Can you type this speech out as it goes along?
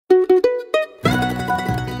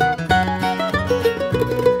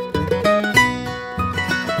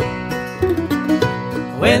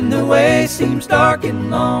When the way seems dark and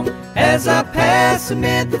long, as I pass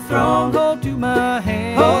amid the throng, hold to my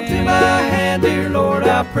hand, dear Lord,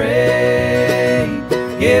 I pray.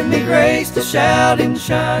 Give me grace to shout and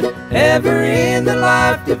shine, ever in the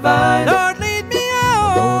life divine. Lord, lead me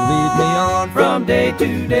on from day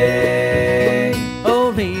to day.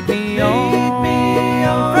 Oh, lead me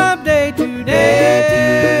on from day to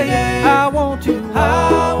day. I want to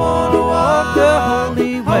walk the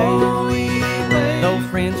holy way. No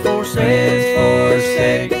friends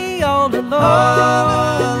forsake me all alone.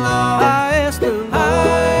 I ask the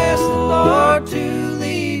Lord to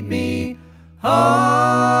lead me home.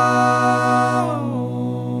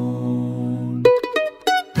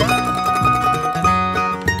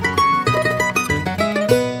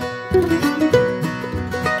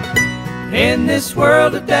 In this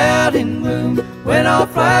world of doubt and gloom, when all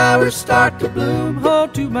flowers start to bloom,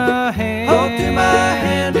 hold to my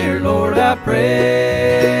hand, dear Lord, I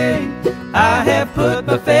pray. I have put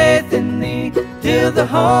my faith in Thee, till the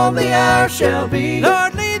home the hour shall be.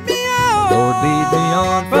 Lord, lead me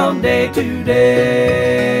on from day to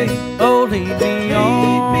day. Oh, lead me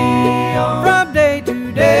on from day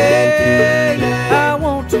to day. I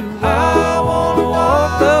want to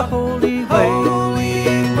walk the holy way.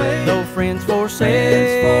 No friends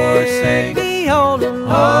forsake me all alone.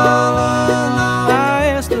 I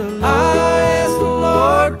ask the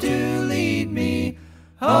Lord to lead me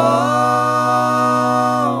home.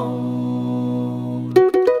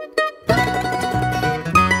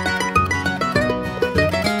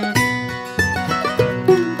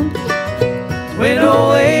 When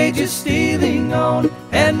old age is stealing on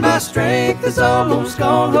and my strength is almost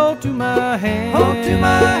gone, hold to my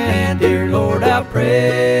hand, dear Lord, I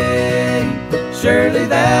pray. Surely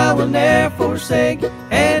Thou wilt ne'er forsake,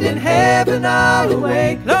 and in heaven I'll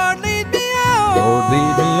awake. Lord, lead me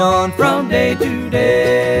on from day to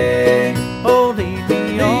day. Oh, lead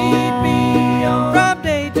me on from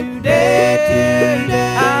day to day.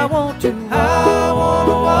 I want to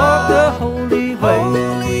walk the holy way.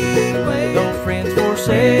 No friends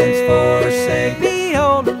forsake me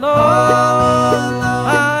all alone.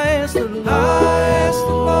 I ask the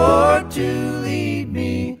Lord to lead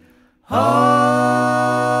me home.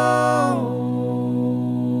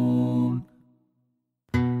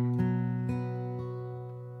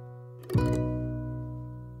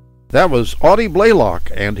 That was Audie Blaylock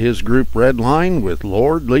and his group Red Line with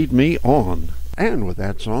Lord Lead Me On. And with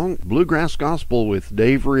that song, Bluegrass Gospel with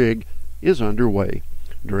Dave Rigg is underway.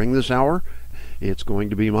 During this hour, it's going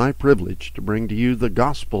to be my privilege to bring to you the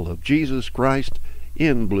gospel of Jesus Christ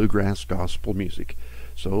in bluegrass gospel music.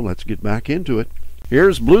 So let's get back into it.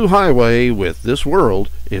 Here's Blue Highway with This World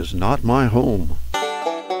Is Not My Home.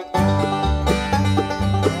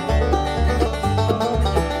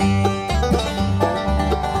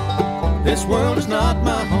 This world is not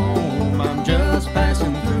my home, I'm just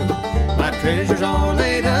passing through. My treasures are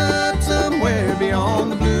laid up somewhere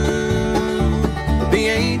beyond the blue. The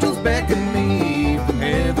angels beckon me from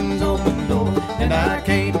heaven's open door, and I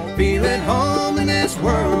can't feel at home in this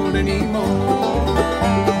world anymore.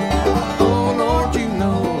 Oh Lord, you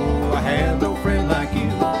know I have no friend like you.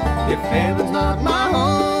 If heaven's not my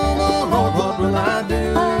home, oh Lord, what will I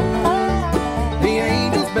do? The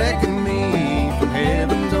angels beckon me from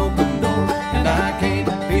heaven's open door, and I can't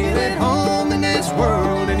feel at home in this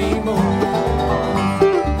world anymore.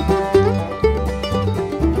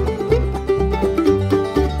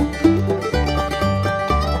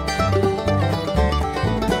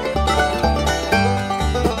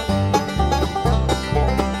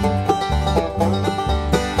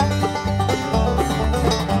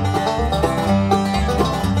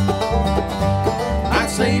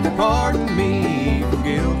 Savior, pardon me for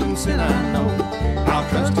guilt and sin I know. I'll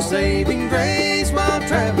trust to saving grace while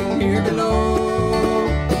traveling here below.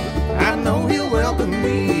 I know He'll welcome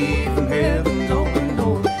me from heaven's open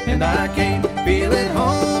door, and I can't feel at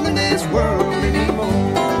home in this world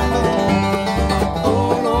anymore.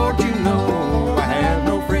 Oh Lord, you know I have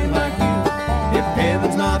no friend like you. If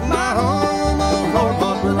heaven's not my home, oh Lord,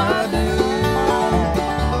 what will I do?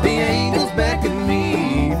 The angels beckon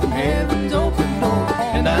me from heaven's open door,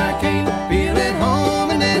 and I can't feel at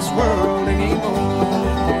home in this world anymore.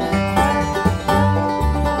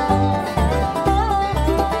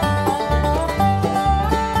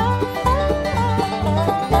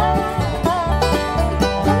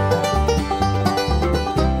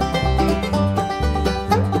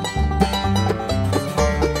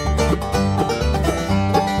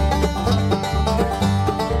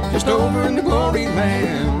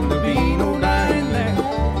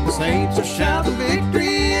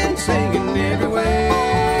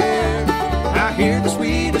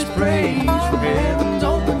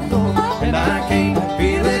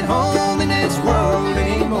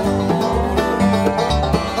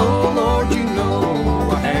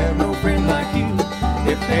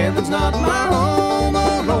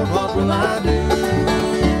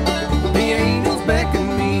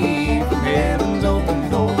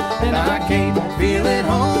 at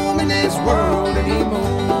home in this world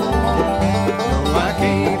anymore. No, I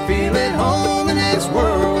can't feel at home in this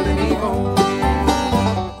world anymore.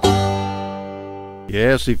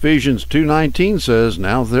 Yes, Ephesians 2:19 says,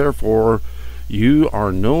 "Now therefore you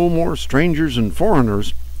are no more strangers and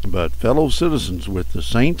foreigners, but fellow citizens with the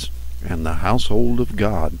saints and the household of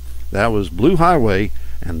God." That was Blue Highway,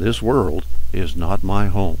 and This World Is Not My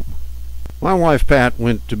Home. My wife Pat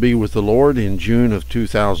went to be with the Lord in June of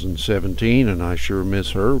 2017, and I sure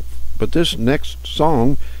miss her. But this next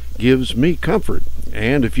song gives me comfort,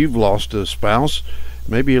 and if you've lost a spouse,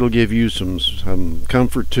 maybe it'll give you some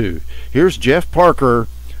comfort too. Here's Jeff Parker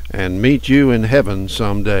and Meet You in Heaven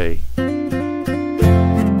Someday.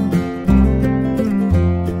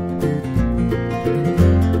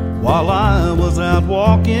 While I was out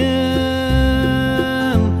walking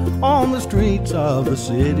on the streets of the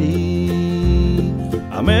city,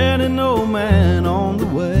 I met an old man on the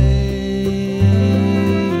way.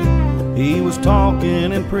 He was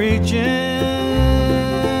talking and preaching.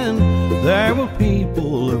 There were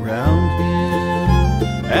people around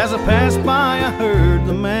him. As I passed by, I heard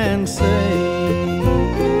the man say,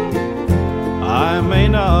 "I may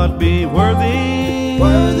not be worthy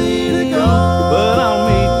to go, but I'll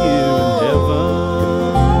meet you in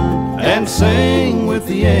heaven and sing with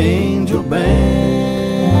the angel band.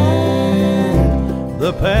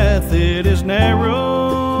 The path, it is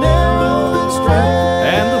narrow and straight,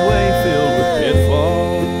 and the way filled with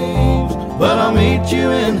pitfalls, but I'll meet you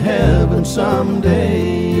in heaven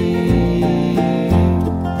someday."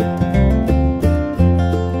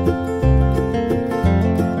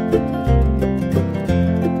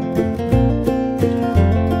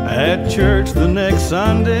 At church the next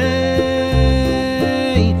Sunday,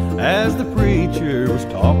 as the preacher was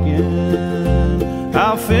talking,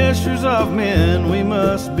 how fishers of men we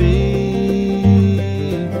must be.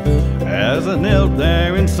 As I knelt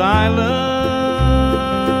there in silence,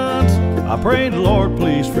 I prayed, "Lord,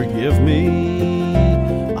 please forgive me.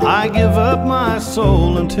 I give up my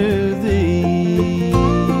soul unto thee."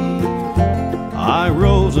 I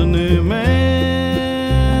rose a new man,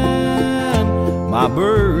 my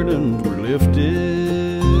burdens were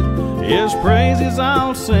lifted. His praises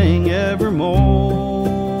I'll sing evermore.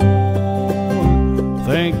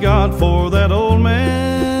 Thank God for that old man.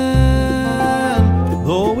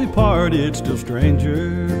 Though we parted still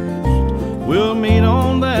strangers, we'll meet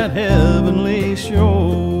on that heavenly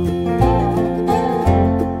shore.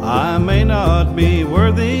 I may not be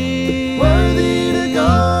worthy to go,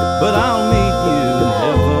 but I'll meet you in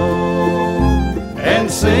heaven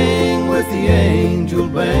and sing with the angel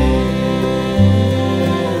band.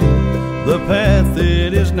 The path,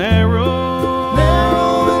 it is narrow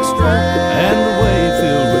and straight, and the way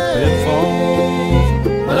filled with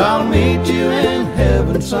pitfalls, but I'll meet you in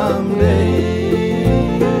heaven someday.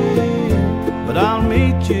 But I'll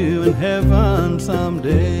meet you in heaven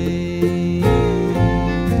someday.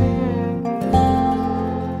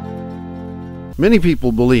 Many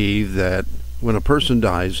people believe that when a person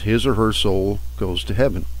dies, his or her soul goes to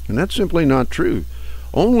heaven. And that's simply not true.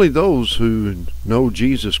 Only those who know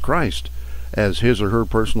Jesus Christ as his or her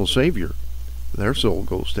personal Savior, their soul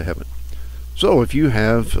goes to heaven. So if you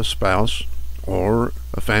have a spouse or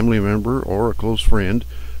a family member or a close friend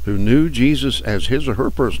who knew Jesus as his or her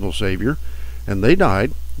personal Savior and they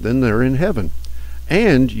died, then they're in heaven.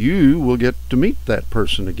 And you will get to meet that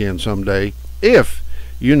person again someday if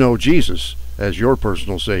you know Jesus as your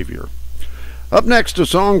personal Savior. Up next, a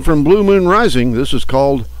song from Blue Moon Rising. This is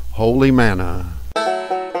called Holy Manna.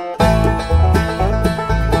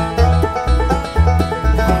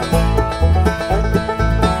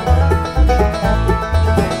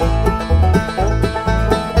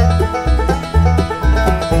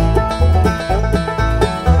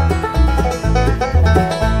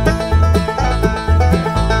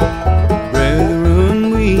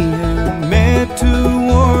 Brethren, we have met to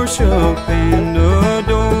worship and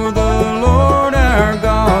adore the Lord our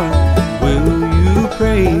God. Will you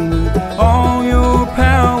pray with all your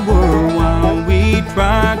power while we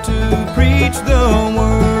try to preach the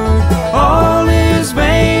word? All is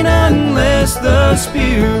vain unless the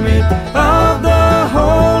Spirit of the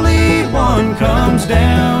Holy One comes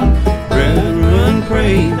down. Brethren,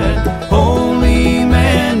 pray that holy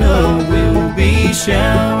manna will be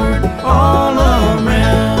showered all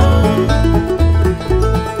around.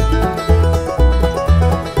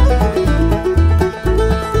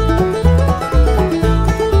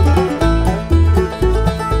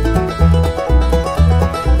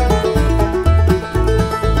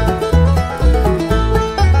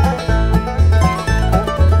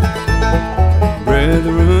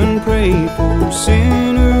 Brethren, pray for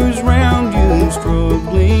sinners round you struggling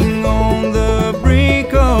struggling on the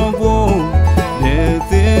brink of war. Death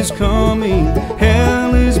is coming,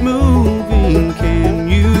 hell is moving. Can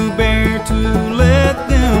you bear to let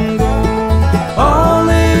them go? All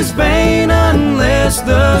is vain unless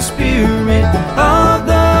the Spirit of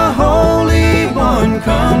the Holy One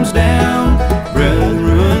comes down.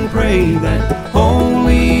 Brethren, pray that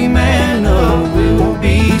holy manna will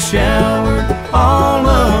be showered all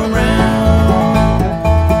around.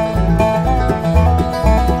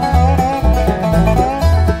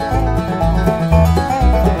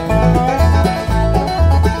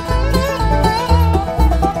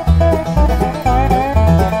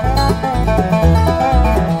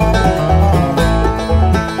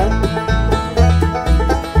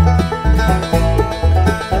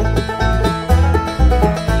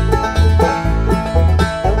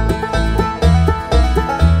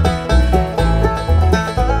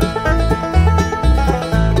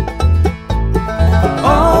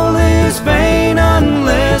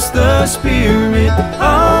 The Spirit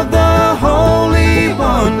of the Holy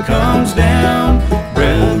One comes down.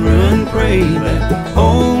 Brethren, pray that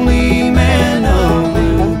holy manna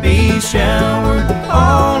will be showered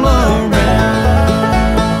all around.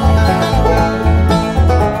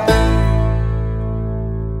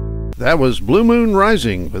 That was Blue Moon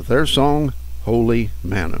Rising with their song Holy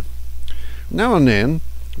Manna. Now and then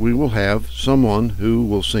we will have someone who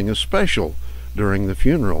will sing a special during the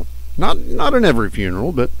funeral. Not in every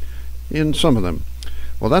funeral, but in some of them.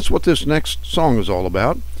 Well, that's what this next song is all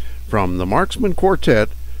about. From the Marksman Quartet,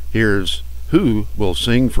 here's Who Will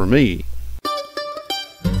Sing for Me?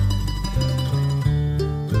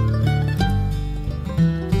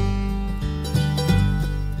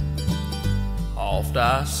 Oft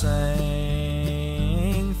I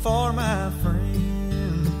sing for my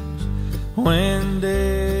friends when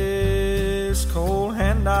day's cold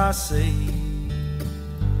hand I see.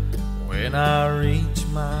 When I reach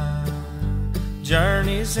my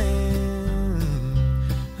journey's end,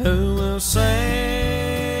 who will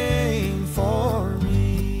sing for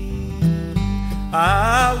me?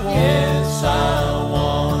 I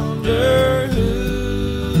wonder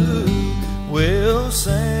who will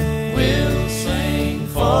sing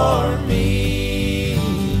for me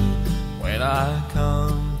when I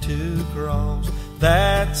come to cross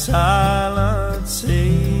that silent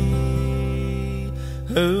sea.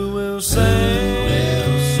 Who will sing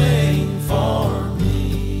for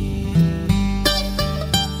me?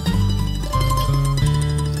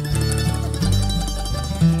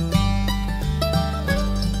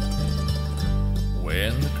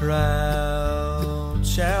 When the crowd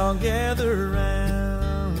shall gather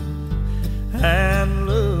round and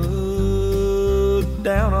look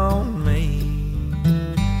down on me,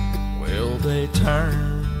 will they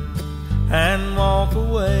turn and walk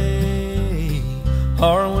away?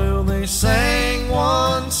 Or will they sing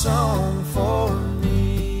one song for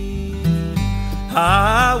me?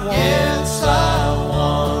 I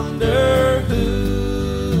wonder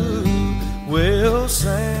who will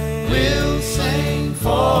sing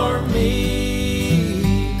for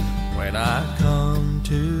me when I come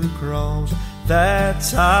to cross that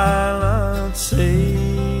silent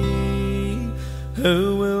sea.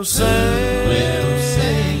 Who will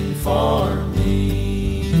sing for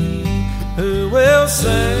me? Who will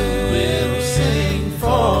sing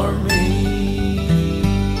for me?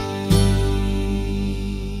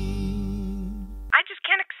 I just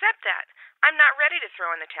can't accept that. I'm not ready to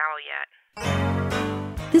throw in the towel yet.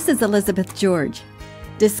 This is Elizabeth George.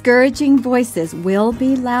 Discouraging voices will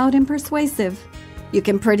be loud and persuasive. You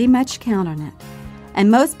can pretty much count on it. And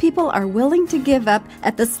most people are willing to give up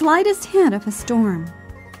at the slightest hint of a storm.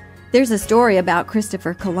 There's a story about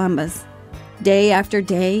Christopher Columbus. Day after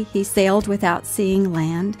day, he sailed without seeing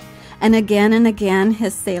land, and again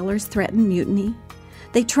his sailors threatened mutiny.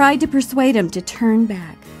 They tried to persuade him to turn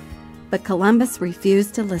back, but Columbus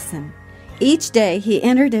refused to listen. Each day, he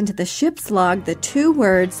entered into the ship's log the 2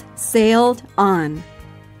 words, "sailed on."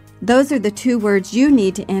 Those are the 2 words you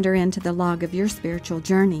need to enter into the log of your spiritual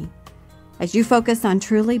journey. As you focus on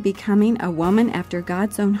truly becoming a woman after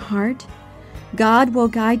God's own heart, God will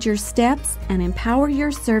guide your steps and empower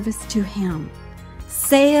your service to Him.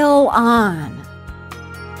 Sail on.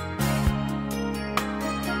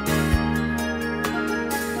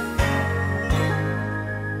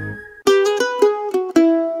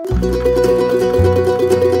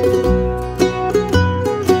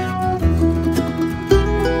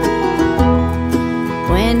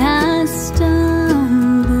 When I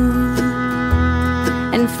stumble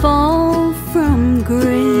and fall from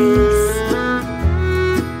grace,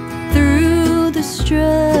 through the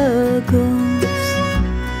struggles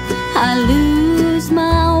I lose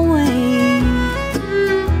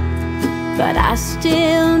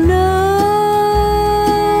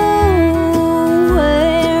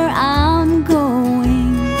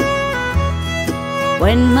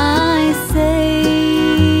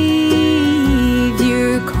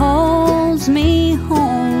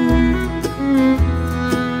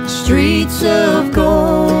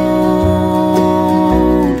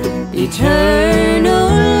eternal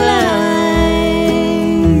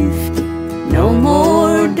life. No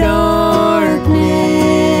more darkness,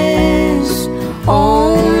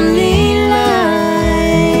 only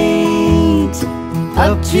light.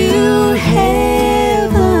 Up to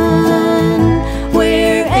heaven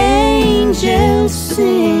where angels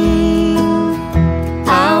sing.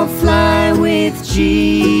 I'll fly with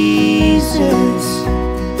Jesus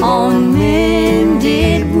on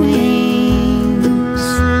mended wings.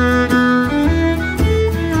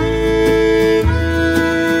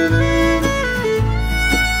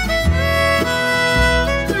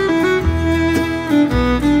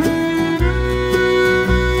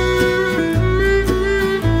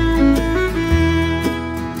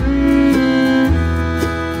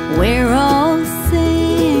 We're all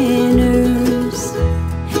sinners,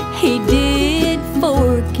 He did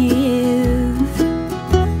forgive,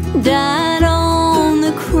 died on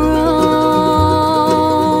the cross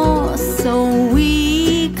so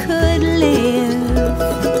we could live.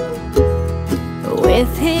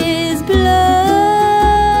 With His blood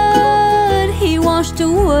He washed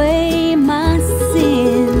away my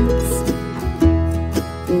sins.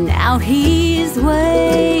 Now He's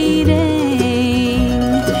waiting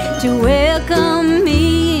to welcome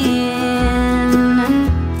me in.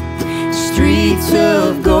 Streets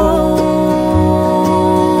of gold,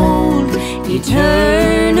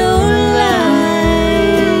 eternal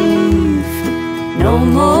life. No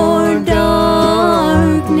more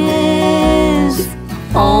darkness,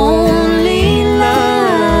 only light.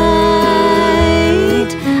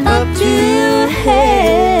 Up to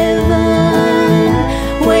heaven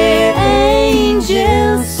where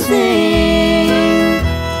angels sing.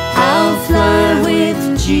 I'll fly with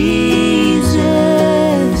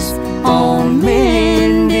Jesus on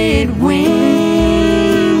mended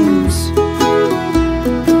wings.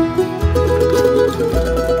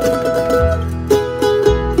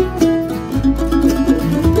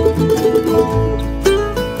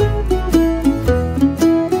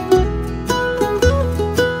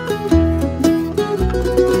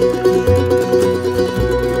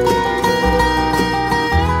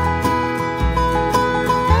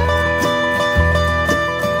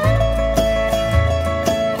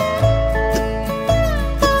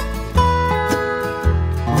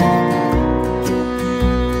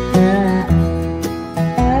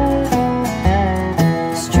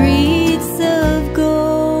 Streets of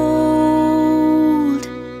gold,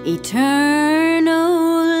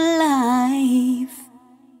 eternal life.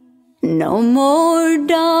 No more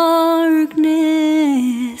darkness,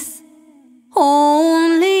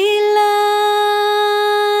 only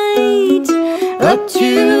light. Up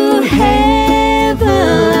to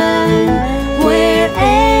heaven where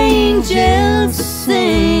angels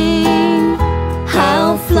sing.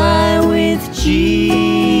 I'll fly with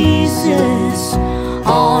Jesus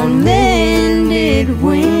on mended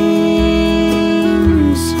wings.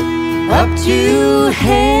 Up to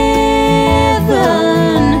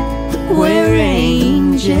heaven where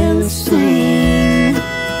angels sing.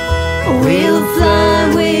 We'll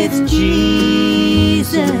fly with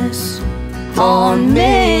Jesus on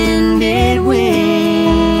mended wings.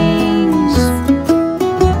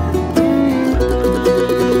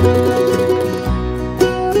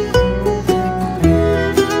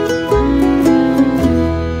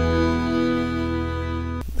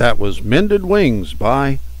 That was Mended Wings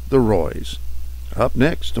by the Roys. Up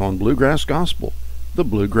next on Bluegrass Gospel, the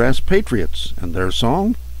Bluegrass Patriots and their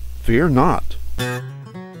song, Fear Not.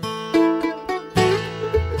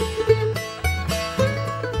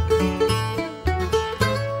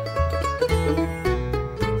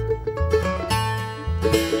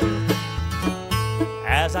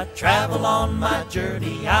 As I travel on my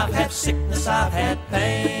journey, I've had sickness, I've had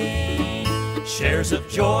pain. Shares of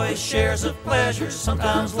joy, shares of pleasure,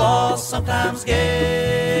 sometimes loss, sometimes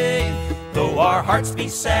gain. Though our hearts be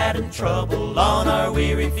sad and troubled, on our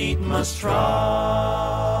weary feet must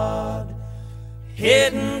trod.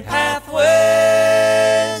 Hidden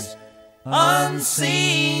pathways,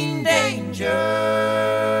 unseen dangers.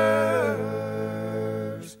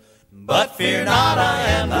 But fear not, I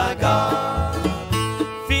am thy God.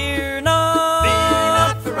 Fear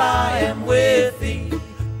not, for I am with thee.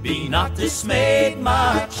 Be not dismayed,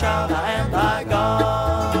 my child, I am thy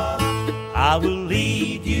God. I will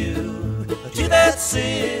lead you to that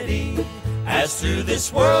city, as through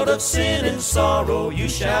this world of sin and sorrow you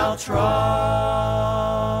shall trod.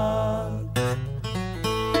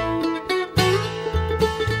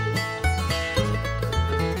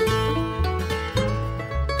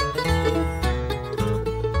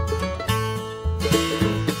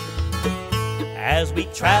 as we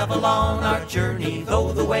travel on our journey,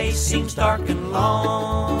 though the way seems dark and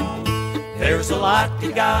long. There's a light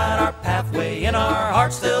to guide our pathway, in our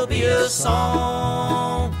hearts there'll be a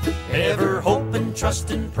song. Ever hoping,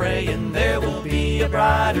 trusting, praying there will be a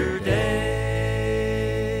brighter day.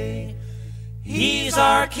 He's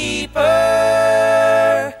our keeper,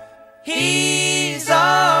 He's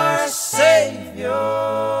our Savior.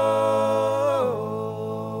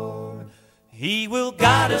 He will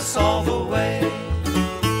guide us all the way.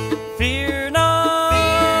 Fear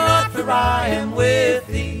not, for I am with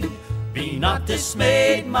thee. Be not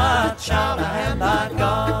dismayed, my child, I am thy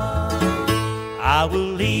God. I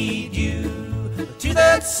will lead you to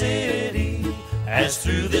that city, as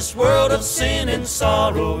through this world of sin and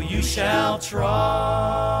sorrow you shall trod.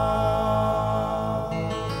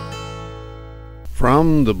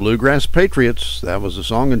 From the Bluegrass Patriots, that was a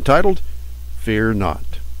song entitled Fear Not.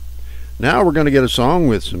 Now we're going to get a song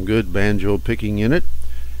with some good banjo picking in it.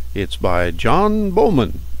 It's by John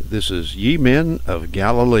Bowman. This is Ye Men of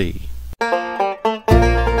Galilee.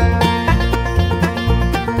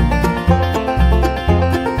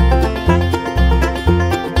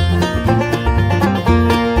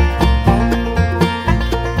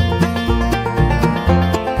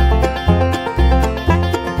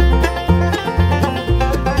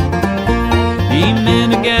 Ye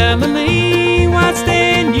men of Galilee, why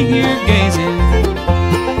stand ye here gazing,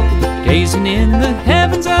 gazing in the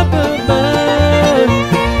heavens up above?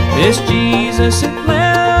 This Jesus that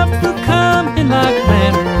left will come in like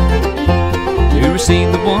manner to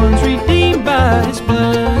receive the ones redeemed by His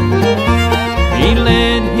blood. He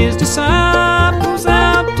led His disciples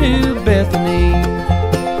out to Bethany.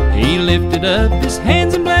 He lifted up His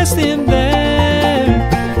hands and blessed them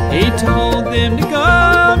there. He told them to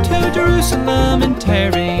go to Jerusalem and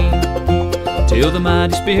tarry till the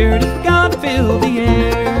mighty Spirit of God filled the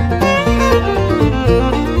air.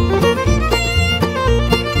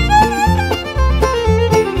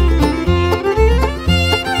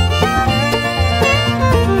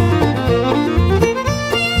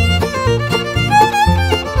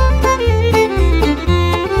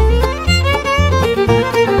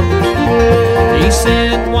 He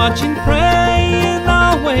said, watch and pray and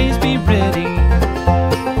always be ready.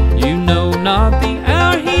 You know not the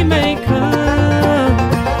hour He may come.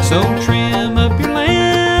 So trim up your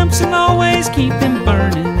lamps and always keep them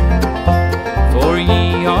burning, for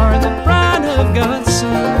ye are the bride of God's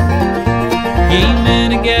Son. Ye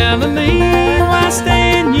men of Galilee, why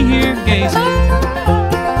stand ye here gazing,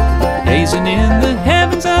 gazing in the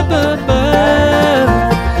heavens up above?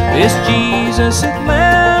 This Jesus that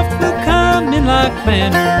left will come in like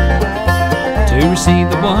manner to receive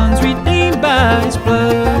the ones redeemed by His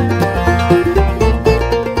blood.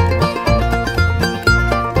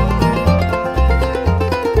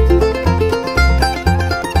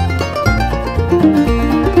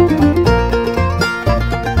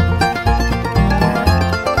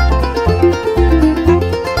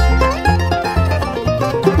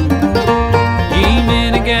 Ye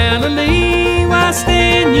men of Galilee, why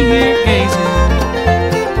stand ye here gazing,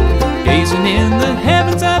 gazing in the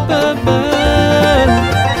heavens up above?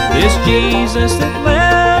 This Jesus that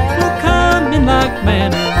left will come in like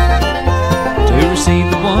manner to receive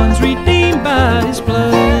the ones redeemed by His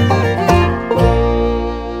blood.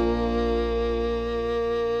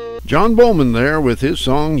 John Bowman there with his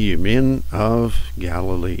song, Ye Men of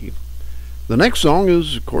Galilee. The next song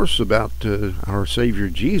is, of course, about our Savior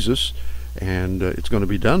Jesus, and it's going to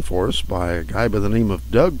be done for us by a guy by the name of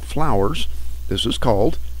Doug Flowers. This is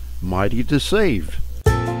called Mighty to Save.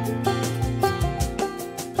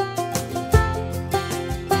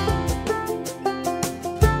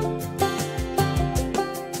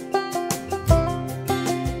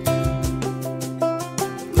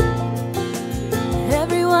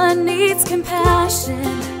 Everyone needs compassion,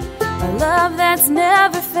 a love that's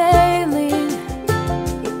never failing.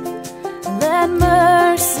 Let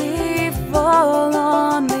mercy fall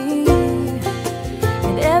on me.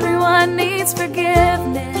 And everyone needs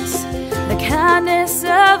forgiveness, the kindness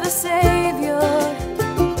of a Savior,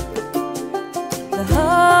 the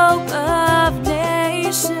hope of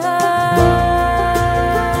nations.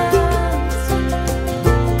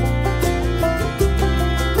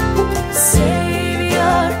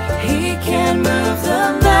 He can move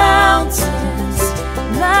the mountains.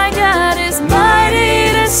 My God is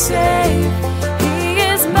mighty to save. He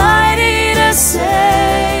is mighty to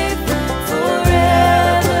save.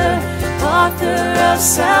 Forever, author of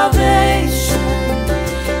salvation.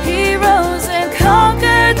 He rose and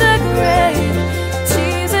conquered the grave.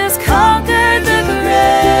 Jesus conquered the grave.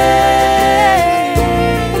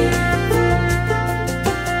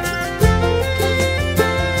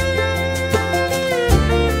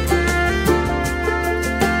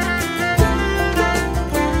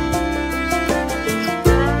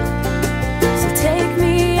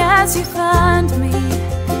 as you find me,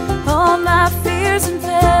 all my fears and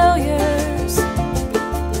failures,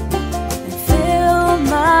 and fill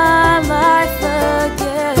my life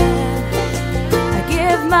again. I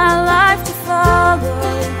give my life to follow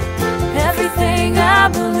everything I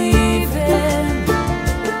believe in.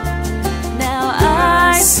 Now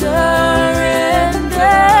I surrender.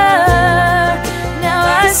 Now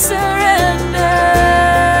I surrender.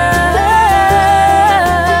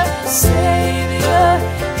 Savior,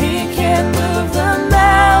 He can move the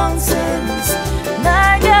mountains.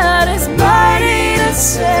 My God is mighty to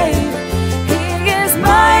save. He is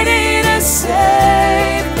mighty to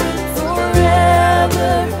save.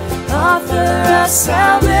 Forever, author of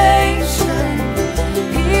salvation.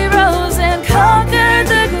 He rose and conquered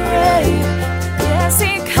the grave. Yes,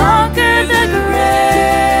 He conquered the grave.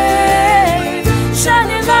 Shine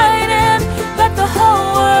your light and let the whole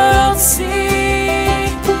world see.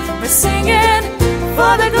 We're singing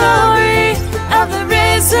for the glory of the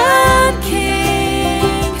risen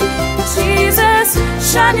King. Jesus,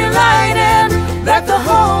 shine your light and let the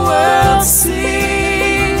whole world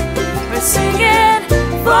see. We're singing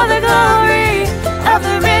for the glory of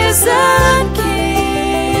the risen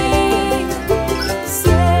King.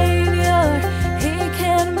 Savior, He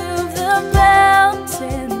can move the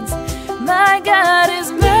mountains. My God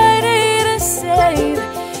is mighty to save.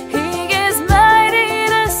 He is mighty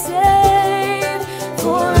to save.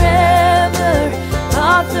 Forever,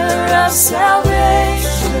 author of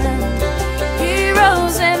salvation. He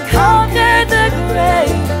rose and conquered the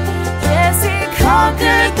grave. Yes, He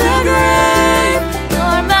conquered the grave.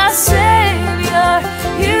 You're my Savior.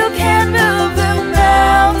 You can move the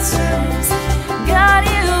mountains. God,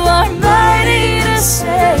 You are mighty to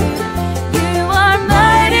save. You are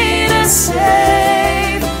mighty to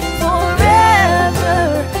save. Forever,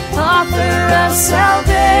 author of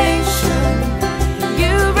salvation.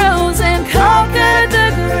 You rose and conquered the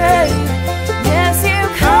grave. Yes, You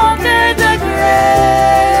conquered the grave.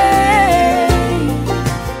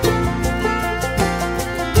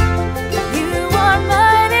 You are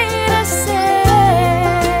mighty to save.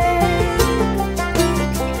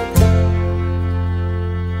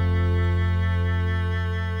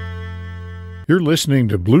 You're listening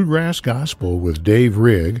to Bluegrass Gospel with Dave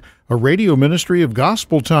Rigg, a radio ministry of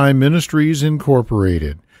Gospel Time Ministries,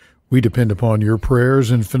 Incorporated. We depend upon your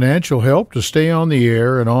prayers and financial help to stay on the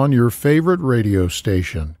air and on your favorite radio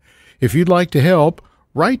station. If you'd like to help,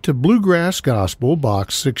 write to Bluegrass Gospel,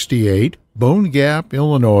 Box 68, Bone Gap,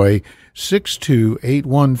 Illinois,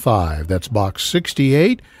 62815. That's Box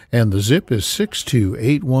 68, and the zip is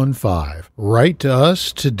 62815. Write to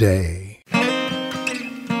us today.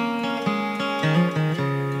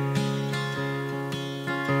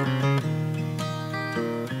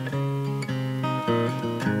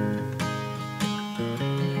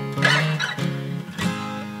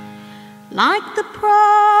 Like the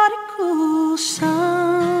prodigal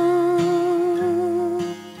son,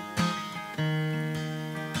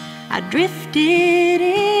 I drifted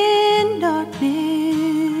in darkness,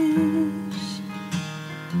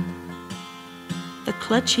 the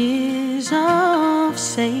clutches of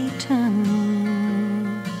Satan.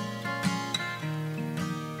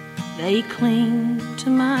 They cling to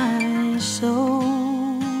my soul,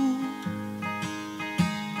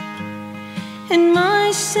 and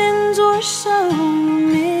my sins were so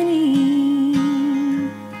many.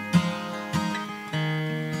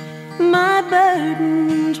 My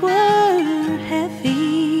burdens were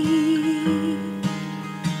heavy,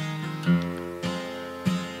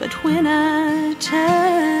 but when I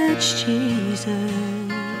touched Jesus,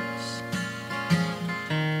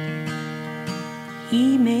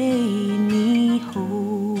 He made me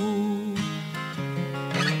whole.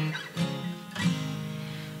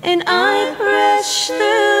 And I pressed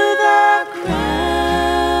through the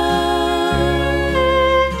crowd,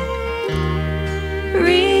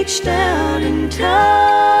 reached out and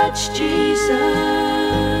touched Jesus.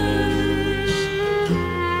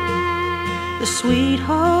 The sweet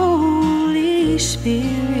Holy Spirit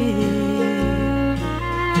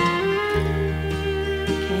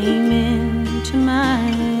came into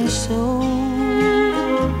my soul,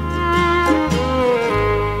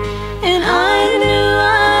 and I knew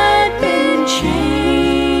I'd been changed,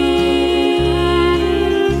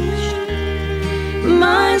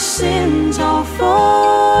 my sins all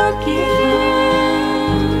forgiven.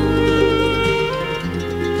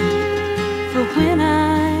 For when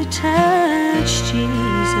I touched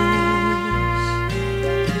Jesus,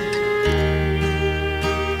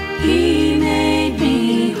 He made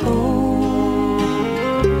me whole.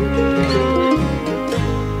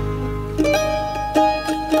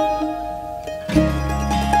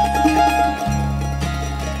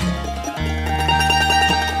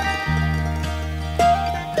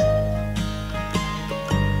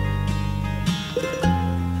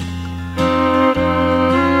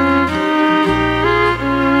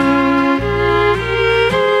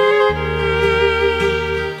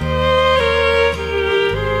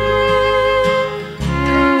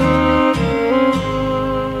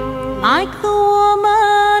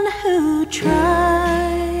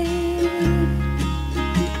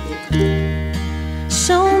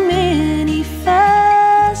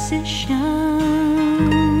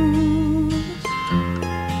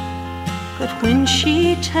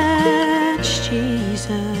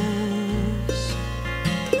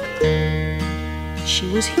 she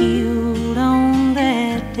was healed on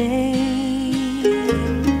that day.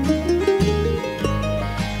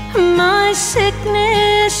 My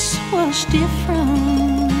sickness was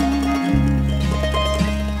different.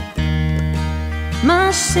 My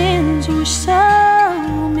sins were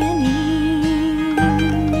so many.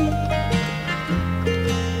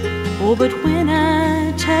 Oh, but when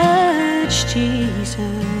I touched Jesus,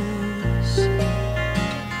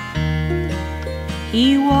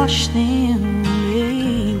 He washed them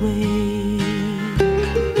away.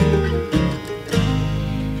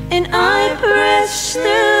 And I pressed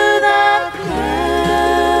through the crowd,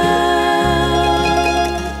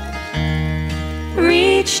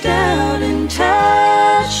 reached out and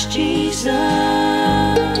touched Jesus.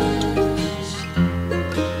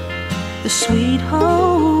 The sweet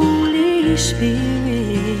Holy Spirit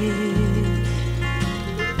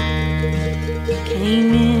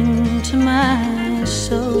came into my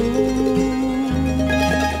soul,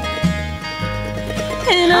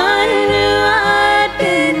 and I knew I'd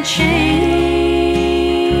been changed,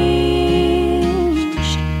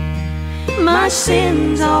 my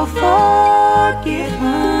sins all forgiven.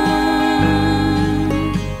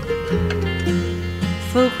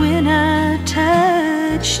 For when I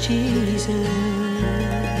touched Jesus,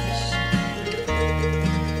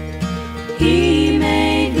 He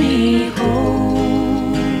made me whole.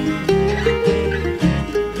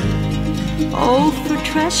 Oh, for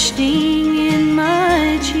trusting in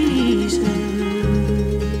my Jesus,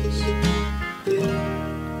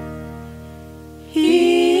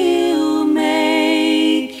 He'll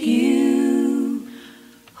make you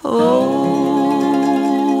whole.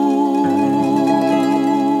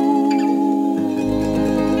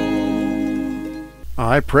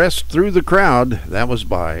 I Pressed Through the Crowd. That was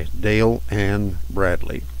by Dale Ann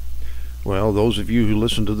Bradley. Well, those of you who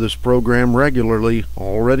listen to this program regularly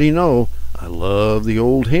already know I love the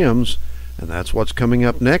old hymns, and that's what's coming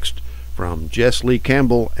up next from Jess Lee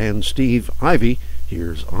Campbell and Steve Ivy.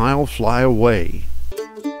 Here's I'll Fly Away.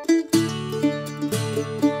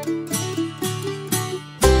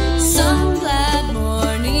 Some glad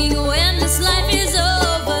morning when this life is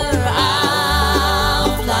over,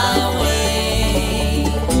 I'll fly away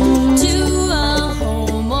to a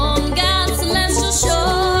home on God's celestial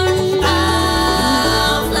shore.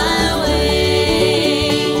 I'll fly away.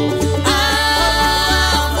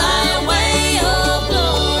 I'll fly away, oh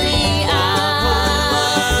glory. I'll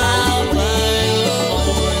fly away.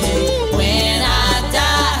 When I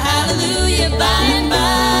die, hallelujah, by and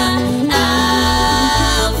by,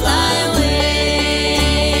 I'll fly away.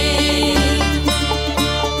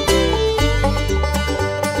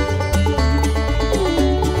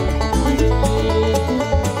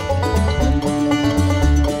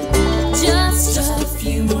 Just a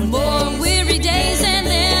few more weary days and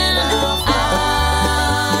then I'll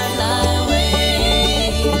fly away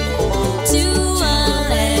to a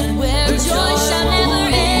land where joy shall never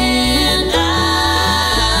end.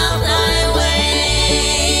 I'll fly away.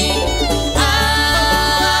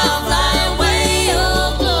 I'll fly away,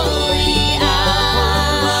 oh glory. I'll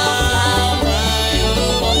fly away.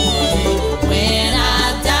 When I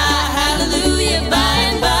die, hallelujah, by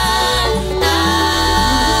and by,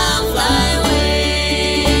 I'll fly away.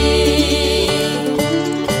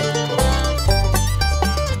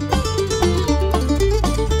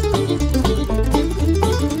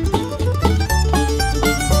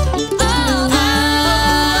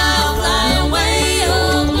 I'll fly away,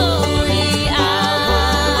 oh glory. I'll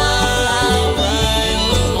fly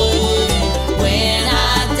away. When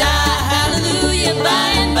I die, hallelujah, by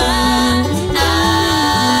and by,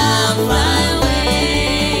 I'll fly away.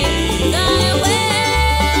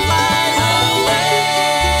 Fly away.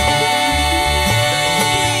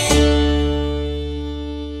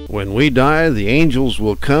 When we die, the angels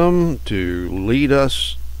will come to lead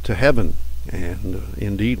us to heaven, and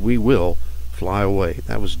indeed we will fly away.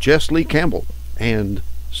 That was Jess Lee Campbell and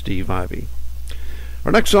Steve Ivy.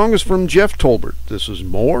 Our next song is from Jeff Tolbert. This is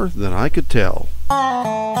More Than I Could Tell.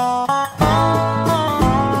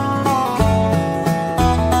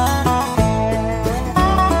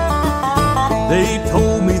 They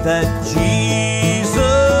told me that Jesus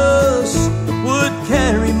would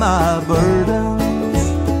carry my burdens.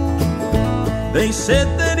 They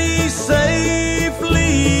said that He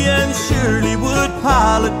safely and surely would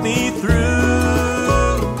pilot me through.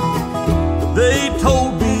 They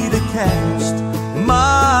told me to cast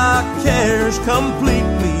my cares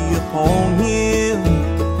completely upon Him,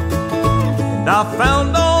 and I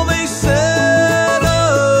found all they said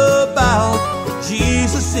about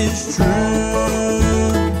Jesus is true.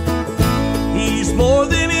 He's more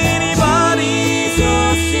than anybody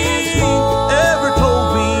ever told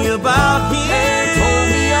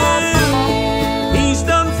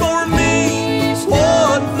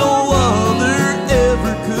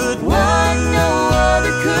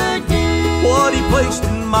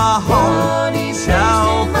my heart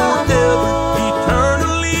shall forever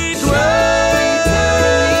eternally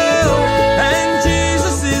dwell. And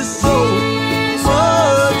Jesus is so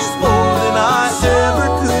much more than I ever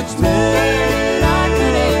could tell.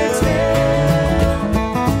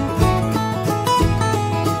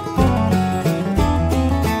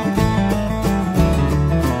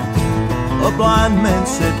 A blind man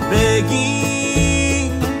sat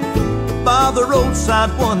begging by the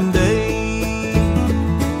roadside one day.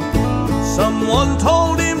 Someone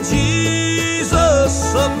told him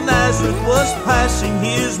Jesus of Nazareth was passing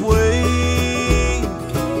his way.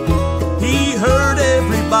 He heard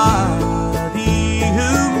everybody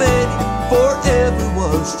who met him forever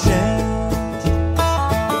was changed.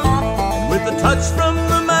 And with a touch from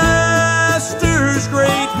the Master's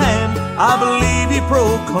great hand, I believe he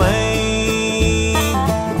proclaimed,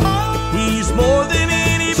 he's more than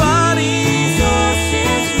anybody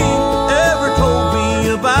ever told me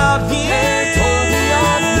about him.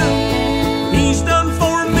 He's done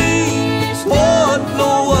for me what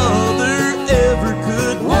no other ever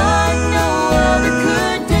could do.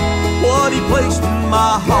 What he placed in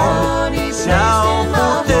my heart shall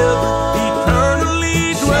forever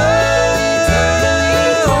eternally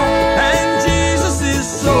dwell. And Jesus is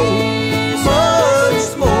so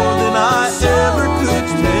much more than I ever could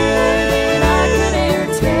tell.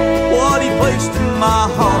 What he placed in my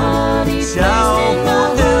heart shall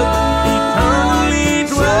forever eternally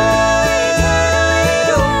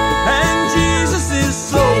dwell. And Jesus is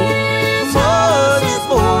so much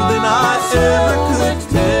more than I ever could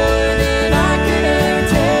tell.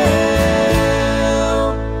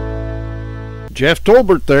 Jeff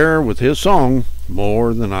Tolbert there with his song,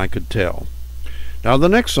 More Than I Could Tell. Now the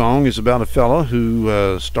next song is about a fella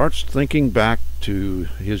who starts thinking back to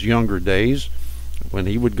his younger days when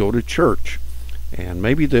he would go to church. And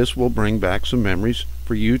maybe this will bring back some memories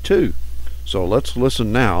for you too. So let's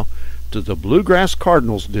listen now to the Bluegrass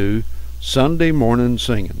Cardinals do Sunday Morning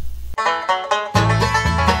Singing.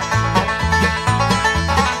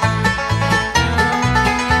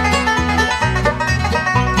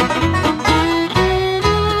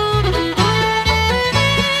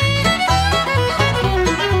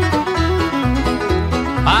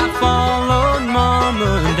 I followed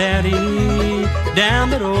Mama and Daddy down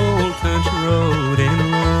that old country road in a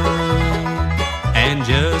run. And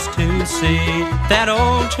just to see that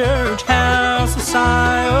old church house, a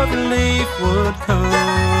sigh of relief would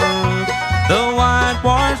come. The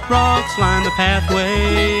whitewashed rocks lined the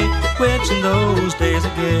pathway, which in those days I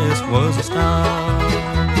guess was a star.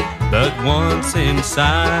 But once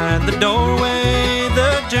inside the doorway,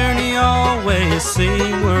 the journey always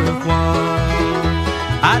seemed worthwhile.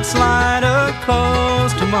 I'd slide up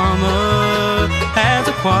close to Mama as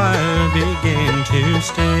the choir began to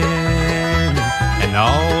stand, and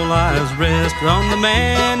all eyes rest on the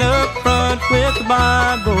man up front with the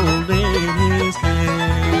Bible in his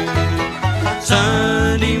hand.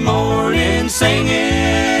 Sunday morning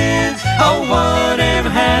singing, oh, whatever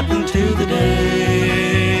happened to the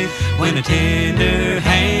day when a tender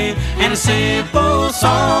hand and a simple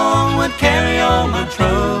song would carry all my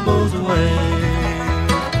troubles away.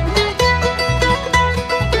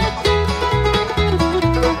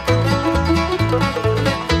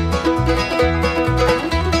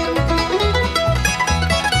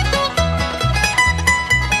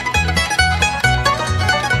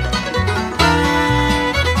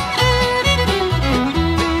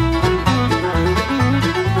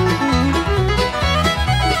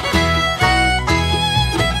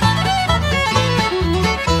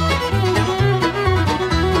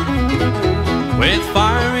 With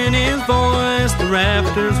fire in his voice, the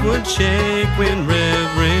rafters would shake when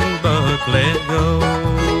Reverend Buck let go.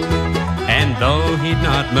 And though he'd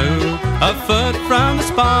not move a foot from the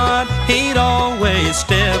spot, he'd always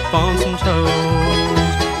step on some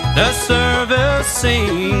toes. The service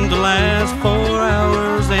seemed to last 4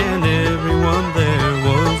 hours, and everyone there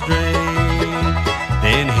was drained.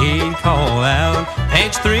 Then he'd call out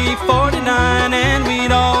page 349, and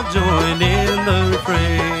we'd all join in the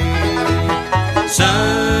refrain.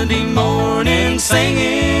 Sunday morning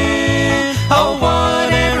singing, oh,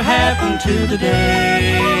 whatever happened to the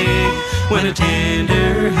day when a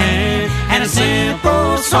tender hand and a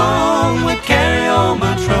simple song would carry all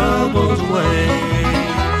my troubles away.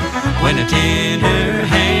 When a tender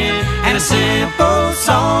hand and a simple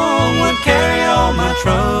song would carry all my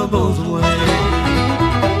troubles away.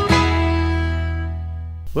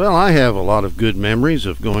 Well, I have a lot of good memories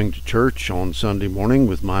of going to church on Sunday morning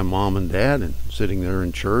with my mom and dad and sitting there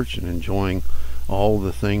in church and enjoying all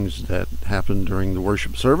the things that happened during the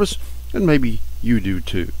worship service, and maybe you do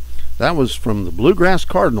too. That was from the Bluegrass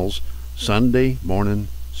Cardinals, Sunday Morning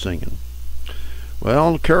Singing.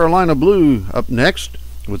 Well, Carolina Blue up next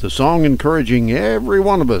with a song encouraging every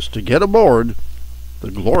one of us to get aboard the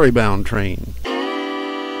glory-bound train.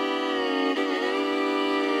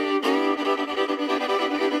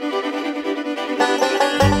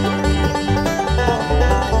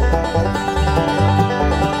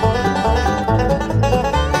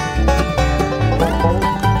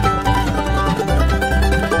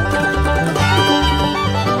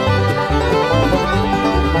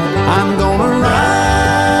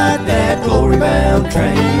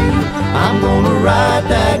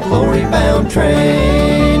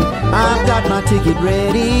 Train. I've got my ticket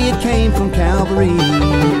ready, it came from Calvary,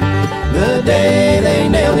 the day they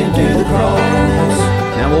nailed him to the cross.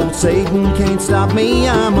 Now old Satan can't stop me,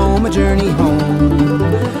 I'm on my journey home.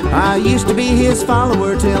 I used to be his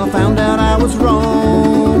follower till I found out I was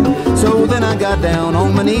wrong. So then I got down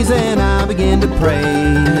on my knees and I began to pray.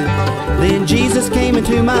 Then Jesus came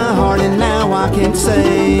into my heart and now I can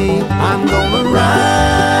say, I'm gonna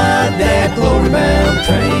ride that glory-bound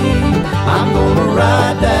train. I'm gonna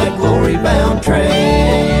ride that glory-bound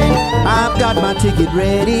train. I've got my ticket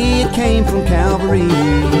ready, it came from Calvary,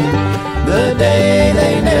 the day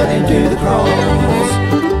they nailed him to the cross.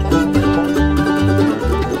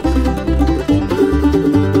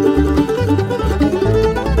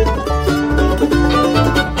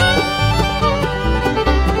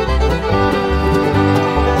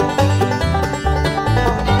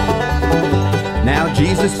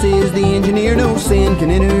 Jesus is the engineer, no sin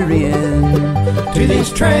can enter in to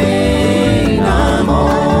this train I'm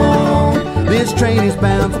on. This train is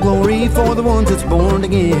bound for glory for the ones that's born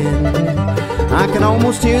again. I can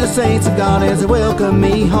almost hear the saints of God as they welcome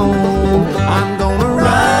me home. I'm gonna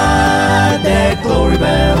ride that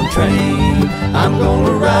glory-bound train. I'm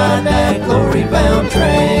gonna ride that glory-bound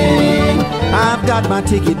train. I've got my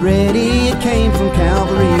ticket ready, it came from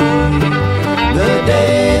Calvary, the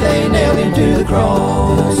day they nailed him to the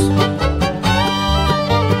cross.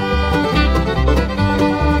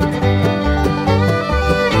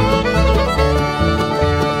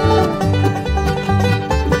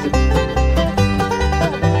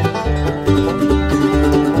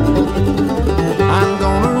 I'm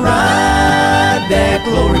gonna ride that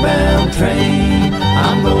glory-bound train.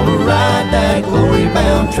 I'm gonna ride that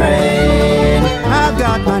glory-bound train. I've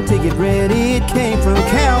got my ticket ready, it came from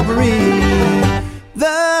Calvary,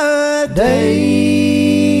 the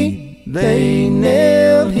day they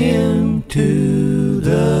nailed him to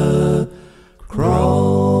the cross.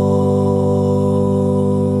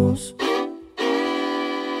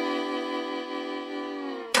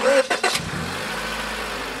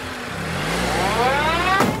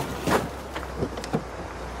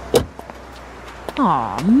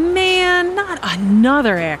 Aw, man, not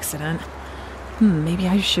another accident. Maybe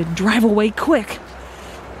I should drive away quick.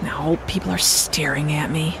 Now people are staring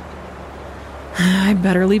at me. I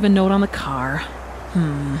better leave a note on the car.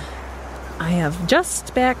 I have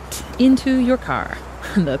just backed into your car.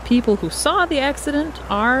 The people who saw the accident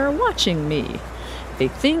are watching me. They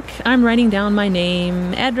think I'm writing down my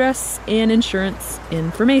name, address, and insurance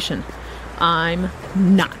information. I'm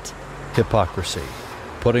not. Hypocrisy.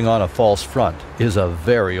 Putting on a false front is a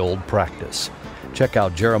very old practice. Check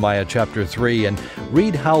out Jeremiah chapter 3 and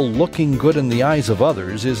read how looking good in the eyes of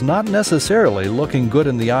others is not necessarily looking good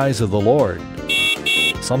in the eyes of the Lord.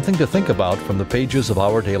 Something to think about from the pages of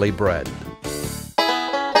Our Daily Bread.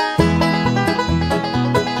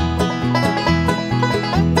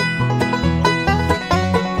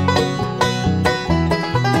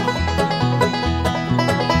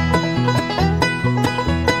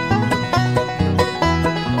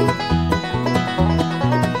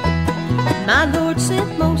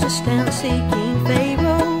 Seeking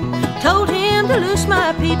Pharaoh, told him to loose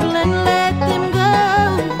my people and let them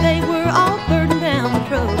go. They were all burdened down with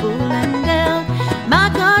trouble and doubt.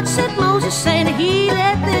 My God sent Moses, saying he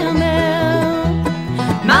let them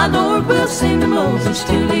out. My Lord will send Moses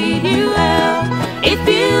to lead you out. If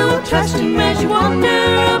you will trust him as you wander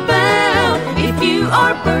about. If you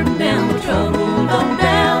are burdened down with trouble, no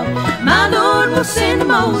doubt, my Lord will send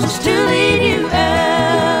Moses to lead you out.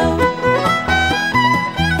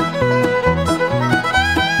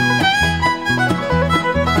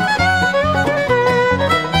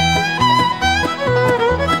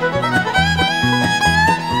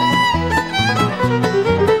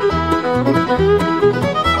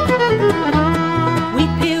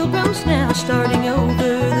 Starting over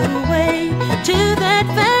the way to that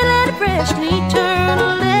fat and fresh and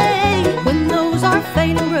eternal day. When those are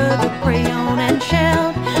fading, brother, pray on and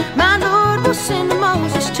shout. My Lord will send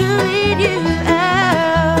Moses to lead you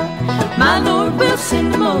out. My Lord will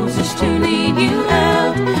send Moses to lead you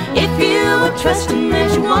out. If you will trust him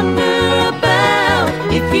as you wander about,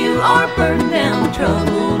 if you are burdened down with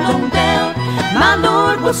trouble, don't doubt. My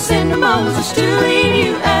Lord will send Moses to lead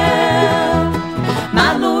you out.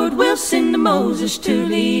 My Lord will send Moses to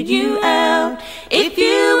lead you out. If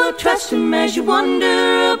you will trust him as you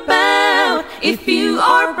wander about, if you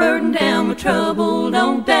are burdened down with trouble,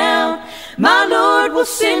 don't doubt. My Lord will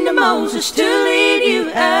send Moses to lead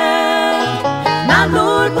you out. My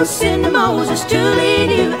Lord will send Moses to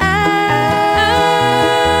lead you out.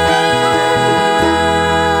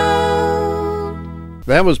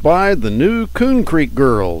 That was by the new Coon Creek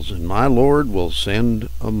Girls, and My Lord Will Send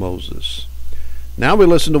a Moses. Now we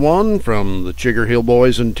listen to one from the Chigger Hill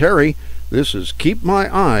Boys and Terry. This is Keep My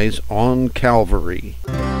Eyes on Calvary.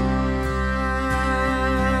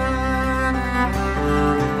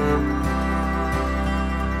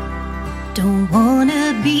 Don't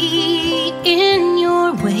wanna be in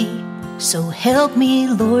your way, so help me,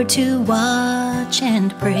 Lord, to watch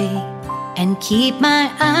and pray, and keep my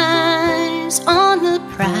eyes on the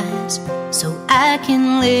prize, so I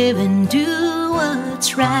can live and do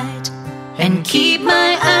what's right. And keep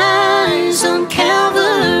my eyes on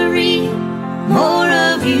Calvary, more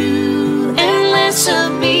of you and less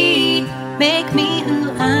of me. Make me who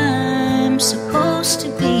I'm supposed to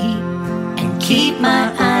be, and keep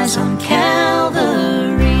my eyes on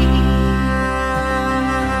Calvary.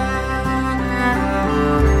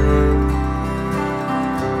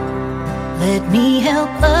 Let me help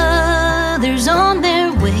others on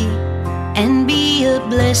their way, and be a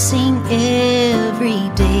blessing every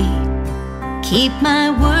day. Keep my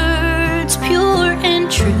words pure and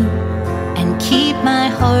true, and keep my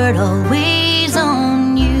heart always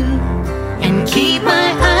on you. And keep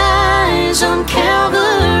my eyes on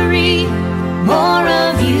Calvary, more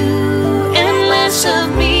of you and less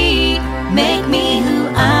of me. Make me who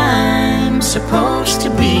I'm supposed to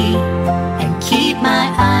be, and keep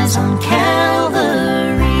my eyes on Calvary.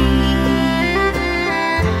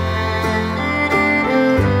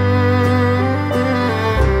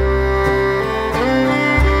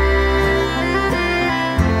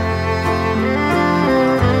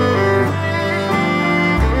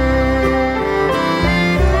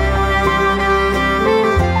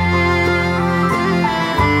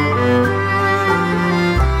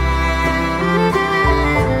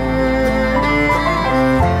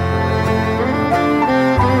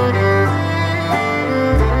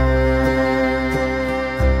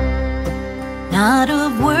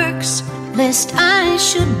 Lest I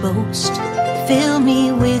should boast, fill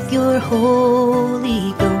me with your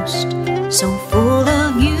Holy Ghost, so full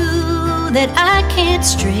of you that I can't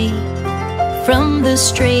stray from the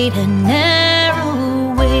straight and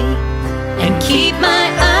narrow way. And keep my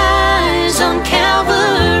eyes on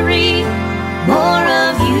Calvary, more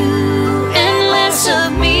of you and less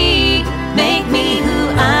of me. Make me who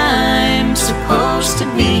I'm supposed to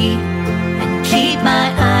be, and keep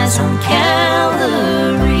my eyes on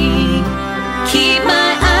Calvary. Keep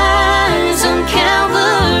my eyes on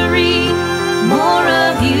Calvary, more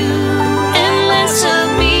of you and less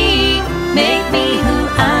of me. Make me who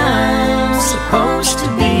I'm supposed to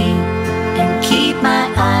be, and keep my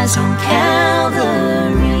eyes on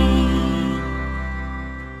Calvary.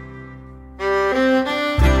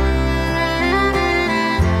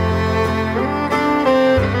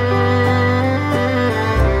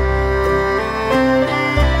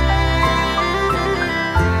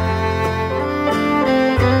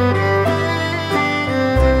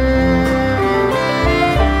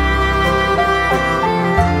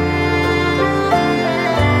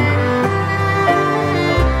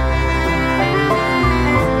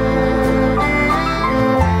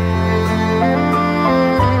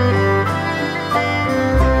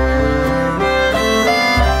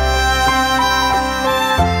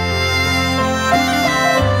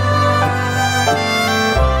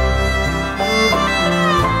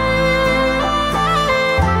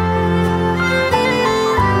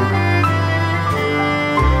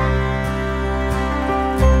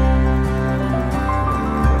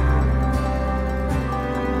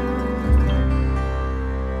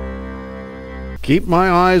 Keep My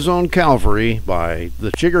Eyes on Calvary by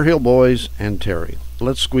the Chigger Hill Boys and Terry.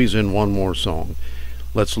 Let's squeeze in one more song.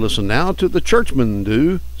 Let's listen now to the Churchmen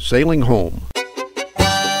do Sailing Home.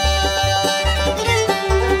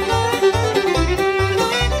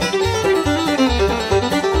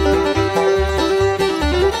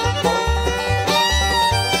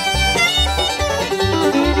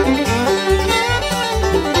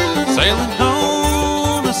 Sailing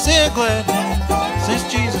home, I say a glad hand,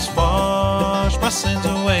 since Jesus washed my sins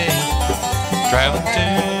away. Traveling to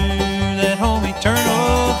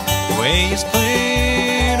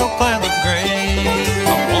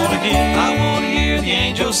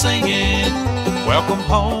singing. Welcome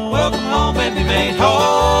home, and be made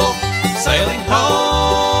whole. Sailing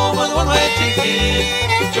home with a one-way ticket.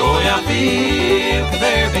 The joy I feel can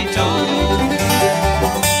there be told.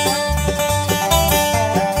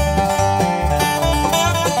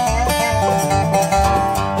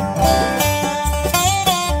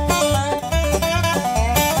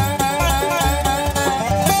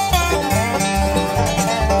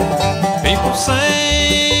 People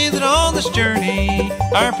say that on this journey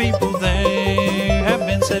our people there have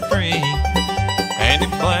been set free. And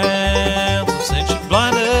if clouds of sin should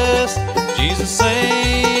blind us, Jesus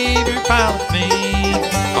Savior pilot me.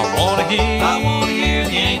 I wanna hear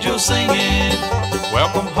the angels singing.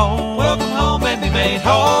 Welcome home, and be made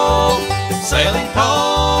whole. Sailing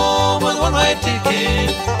home with a one-way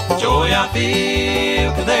ticket. The joy I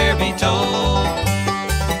feel can there be told.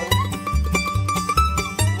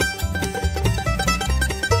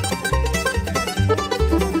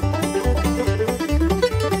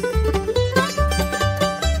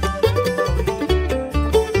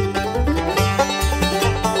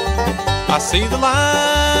 I see the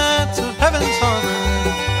lights of heaven's harbor,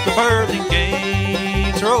 the pearly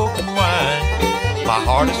gates are open wide. My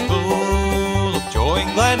heart is full of joy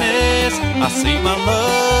and gladness. I see my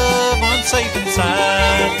loved one safe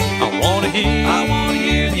inside. I wanna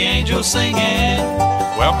hear the angels singing.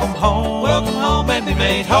 Welcome home, and be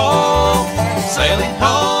made whole. Sailing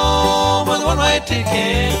home with a one-way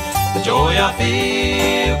ticket. The joy I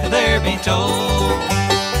feel can there be told.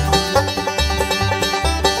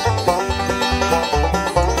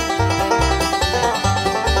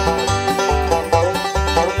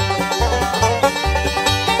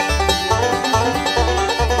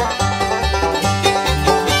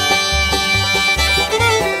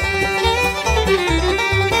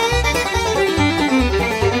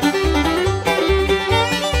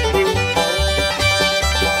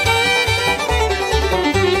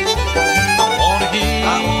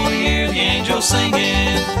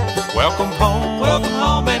 Singing, welcome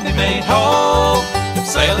home, and be made whole.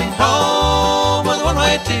 Sailing home with a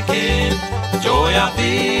one-way ticket. The joy I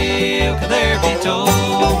feel can there be told.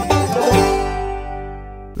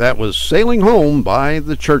 That was Sailing Home by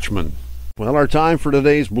the Churchmen. Well, our time for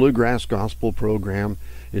today's Bluegrass Gospel program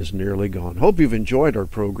is nearly gone. Hope you've enjoyed our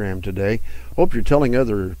program today. Hope you're telling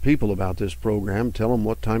other people about this program. Tell them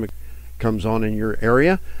what time it comes on in your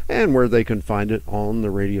area and where they can find it on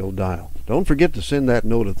the radio dial. Don't forget to send that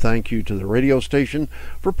note of thank you to the radio station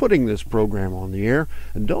for putting this program on the air,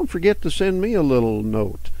 and don't forget to send me a little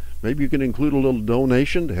note. Maybe you can include a little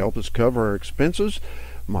donation to help us cover our expenses.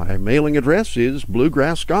 My mailing address is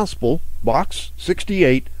Bluegrass Gospel, Box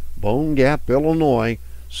 68, Bone Gap, Illinois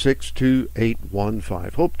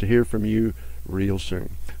 62815. Hope to hear from you real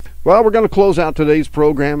soon. Well, we're going to close out today's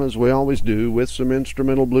program as we always do with some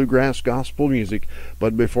instrumental bluegrass gospel music.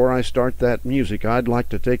 But before I start that music, I'd like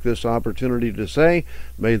to take this opportunity to say,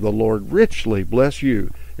 may the Lord richly bless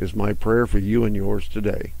you, is my prayer for you and yours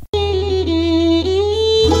today.